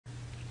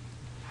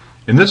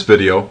In this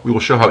video, we will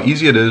show how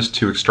easy it is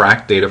to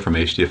extract data from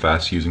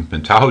HDFS using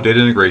Pentaho Data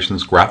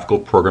Integration's graphical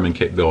programming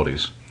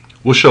capabilities.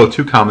 We'll show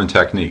two common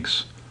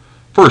techniques.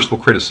 First,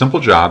 we'll create a simple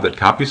job that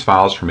copies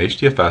files from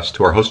HDFS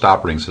to our host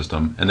operating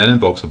system and then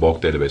invokes a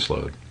bulk database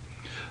load.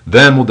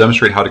 Then we'll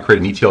demonstrate how to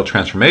create an ETL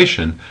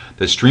transformation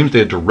that streams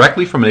data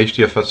directly from an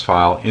HDFS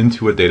file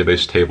into a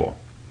database table.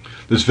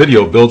 This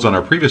video builds on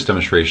our previous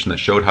demonstration that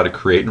showed how to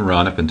create and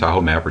run a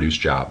Pentaho MapReduce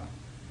job.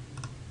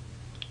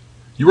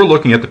 You are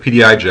looking at the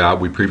PDI job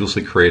we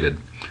previously created.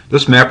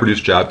 This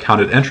MapReduce job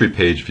counted entry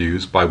page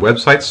views by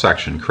website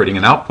section, creating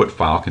an output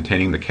file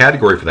containing the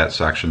category for that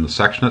section, the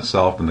section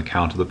itself, and the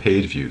count of the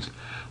page views.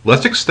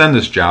 Let's extend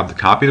this job to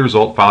copy the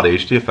result file to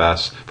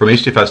HDFS, from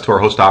HDFS to our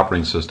host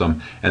operating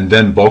system, and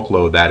then bulk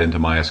load that into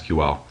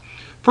MySQL.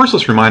 First,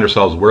 let's remind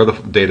ourselves where the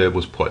data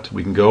was put.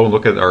 We can go and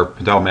look at our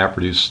Pentaho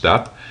MapReduce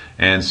step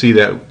and see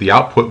that the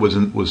output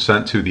was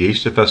sent to the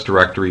HDFS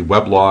directory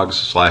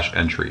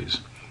weblogs/entries.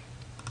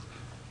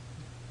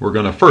 We're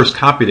going to first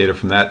copy data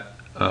from that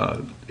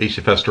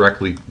HDFS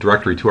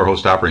directory to our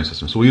host operating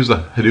system. So we'll use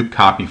the Hadoop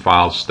copy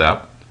files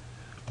step.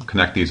 We'll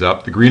connect these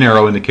up. The green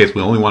arrow indicates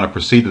we only want to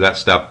proceed to that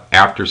step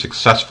after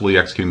successfully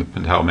executing the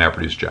Pentaho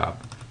MapReduce job.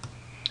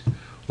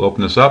 We'll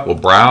open this up. We'll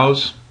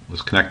browse.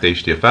 Let's connect to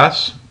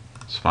HDFS.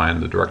 Let's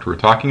find the directory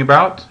we're talking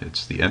about.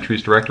 It's the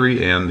entries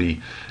directory, and the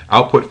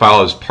output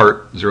file is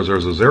part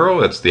 0000.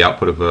 That's the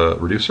output of a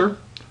reducer.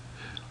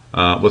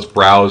 Let's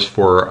browse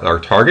for our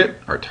target.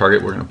 Our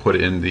target we're going to put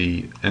in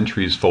the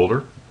entries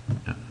folder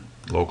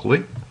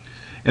locally.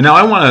 And now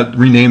I want to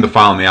rename the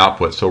file in the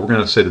output. So we're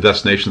going to say the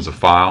destination is a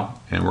file,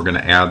 and we're going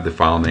to add the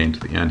file name to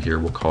the end here.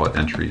 We'll call it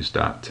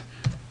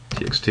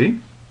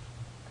entries.txt.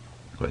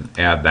 Go ahead and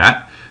add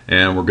that,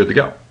 and we're good to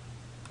go.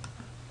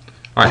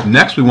 All right,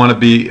 next we want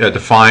to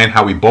define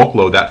how we bulk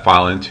load that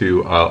file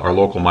into our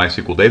local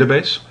MySQL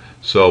database.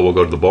 So we'll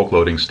go to the bulk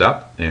loading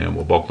step, and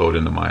we'll bulk load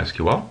into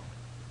MySQL.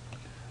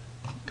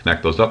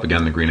 Connect those up,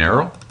 again the green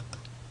arrow.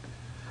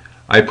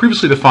 I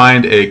previously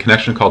defined a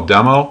connection called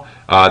demo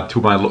to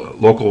my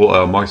local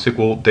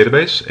MySQL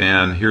database,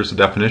 and here's the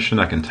definition.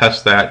 I can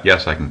test that.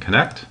 Yes, I can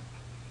connect.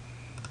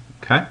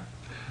 Okay.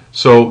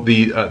 So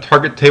the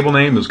target table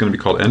name is going to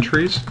be called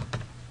entries.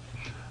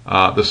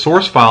 The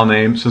source file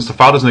name, since the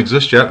file doesn't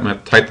exist yet, I'm going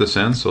to type this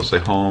in. So say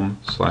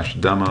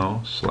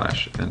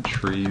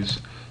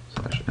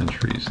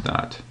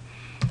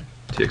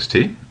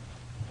home/demo/entries.txt.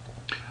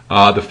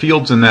 The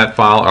fields in that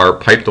file are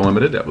pipe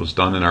delimited. That was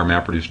done in our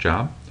MapReduce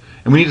job.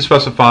 And we need to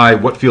specify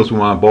what fields we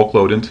want to bulk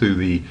load into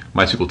the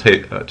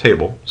MySQL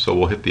table. So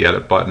we'll hit the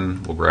edit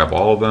button. We'll grab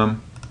all of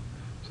them.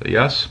 Say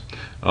yes.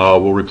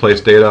 We'll replace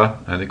data.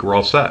 I think we're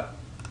all set.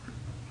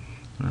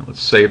 All right,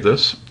 let's save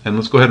this. And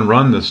let's go ahead and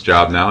run this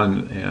job now,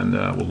 and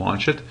we'll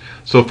launch it.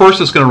 So first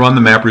it's going to run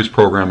the MapReduce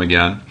program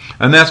again.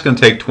 And that's going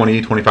to take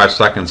 20-25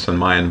 seconds in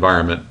my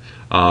environment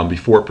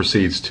before it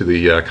proceeds to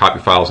the copy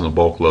files and the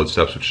bulk load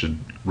steps, which should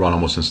run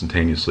almost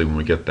instantaneously when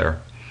we get there.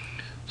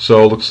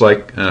 So it looks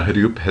like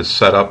Hadoop has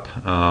set up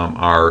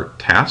our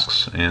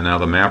tasks, and now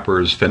the mapper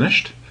is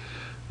finished.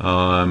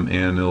 And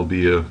it'll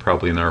be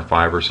probably another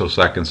 5 or so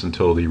seconds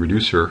until the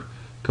reducer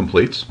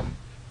completes.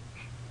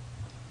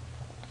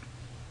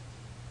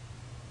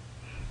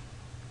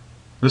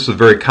 This is a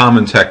very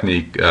common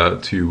technique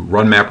to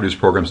run MapReduce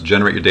programs,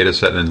 generate your data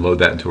set, and then load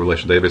that into a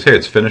relational database. Hey,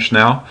 it's finished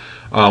now.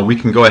 We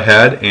can go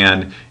ahead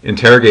and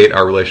interrogate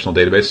our relational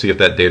database, see if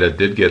that data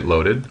did get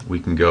loaded. We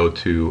can go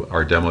to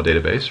our demo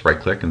database,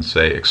 right-click, and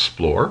say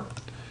Explore.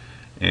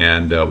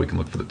 And we can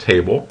look for the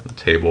table. The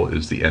table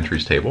is the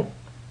entries table.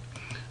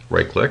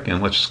 Right-click,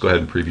 and let's just go ahead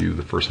and preview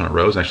the first 100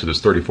 rows. Actually,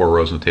 there's 34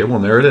 rows in the table,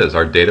 and there it is.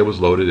 Our data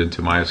was loaded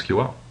into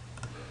MySQL.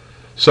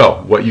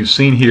 So what you've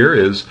seen here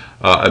is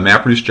a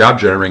MapReduce job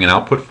generating an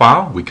output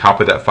file. We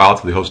copied that file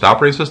to the host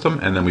operating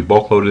system, and then we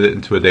bulk loaded it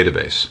into a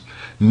database.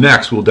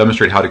 Next, we'll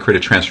demonstrate how to create a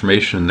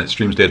transformation that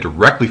streams data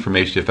directly from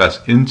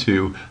HDFS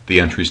into the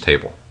entries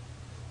table.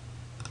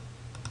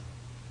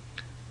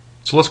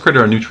 So let's create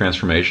our new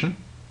transformation.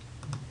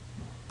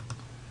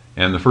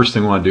 And the first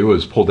thing we want to do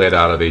is pull data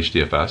out of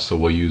HDFS. So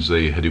we'll use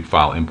the Hadoop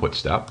file input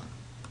step.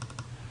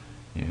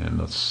 And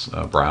let's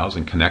browse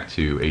and connect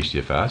to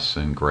HDFS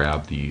and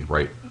grab the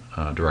right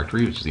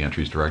directory, which is the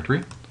entries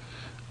directory.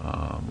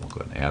 We'll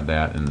go ahead and add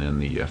that, and then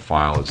the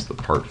file is the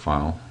part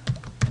file.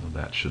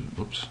 That should,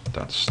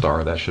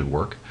 that should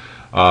work.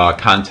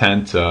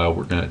 Content,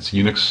 it's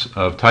Unix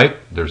of type.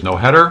 There's no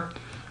header.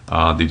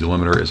 The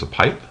delimiter is a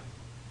pipe.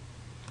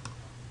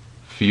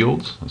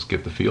 Fields, let's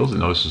get the fields. It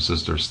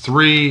notices there's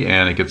 3,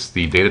 and it gets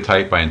the data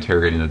type by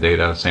interrogating the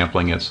data,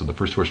 sampling it. So the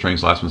first 2 are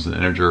strings, last one's an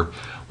integer.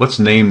 Let's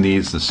name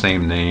these the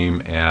same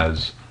name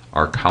as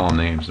our column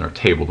names in our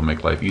table to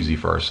make life easy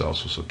for ourselves.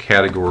 So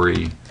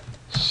category,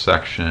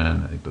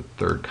 section, I think the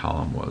third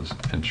column was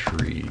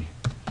entry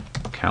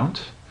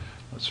count.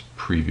 Let's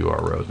preview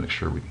our rows, make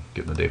sure we're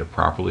getting the data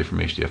properly from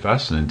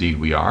HDFS, and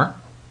indeed we are.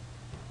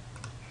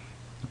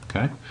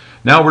 Okay.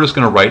 Now we're just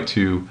going to write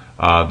to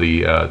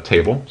the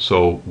table.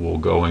 So we'll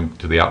go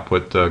into the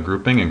output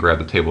grouping and grab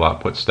the table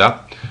output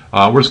step.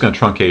 We're just going to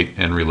truncate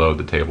and reload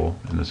the table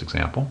in this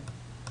example.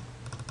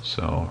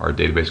 So our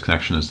database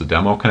connection is the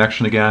demo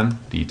connection again.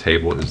 The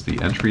table is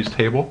the entries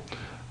table.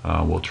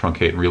 We'll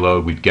truncate and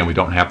reload. We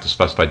don't have to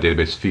specify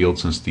database field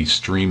since the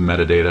stream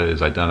metadata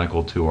is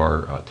identical to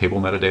our table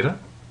metadata.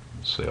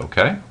 Say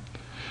OK.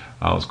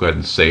 Let's go ahead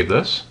and save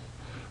this.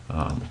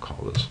 We'll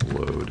call this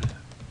load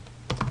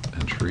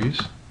entries.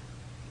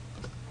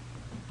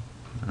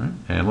 All right,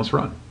 and let's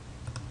run.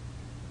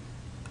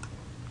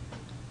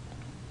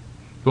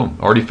 Boom,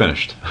 already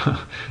finished.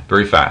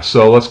 Very fast.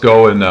 So let's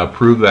go and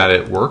prove that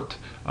it worked.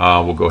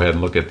 We'll go ahead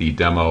and look at the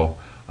demo,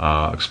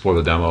 explore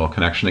the demo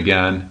connection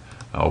again.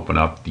 Open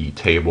up the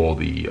table,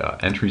 the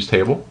entries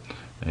table,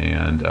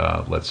 and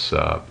let's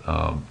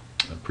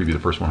preview the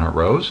first 100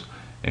 rows.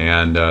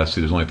 And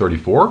see there's only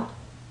 34,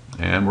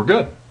 and we're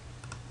good.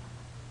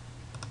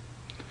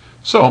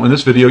 So in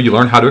this video you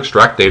learned how to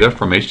extract data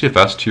from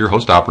HDFS to your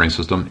host operating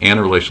system and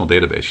a relational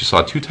database. You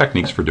saw two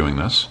techniques for doing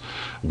this.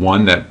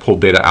 One that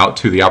pulled data out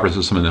to the operating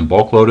system and then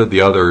bulk loaded.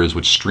 The other is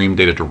which streamed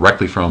data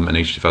directly from an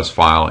HDFS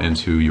file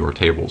into your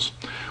tables.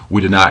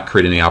 We did not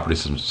create any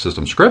operating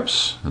system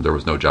scripts, and there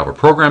was no Java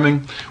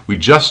programming. We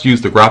just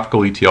used the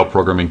graphical ETL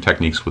programming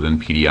techniques within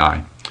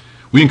PDI.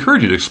 We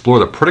encourage you to explore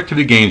the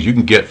productivity gains you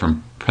can get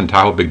from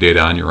Pentaho Big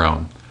Data on your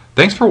own.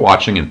 Thanks for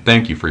watching, and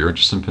thank you for your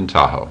interest in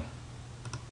Pentaho.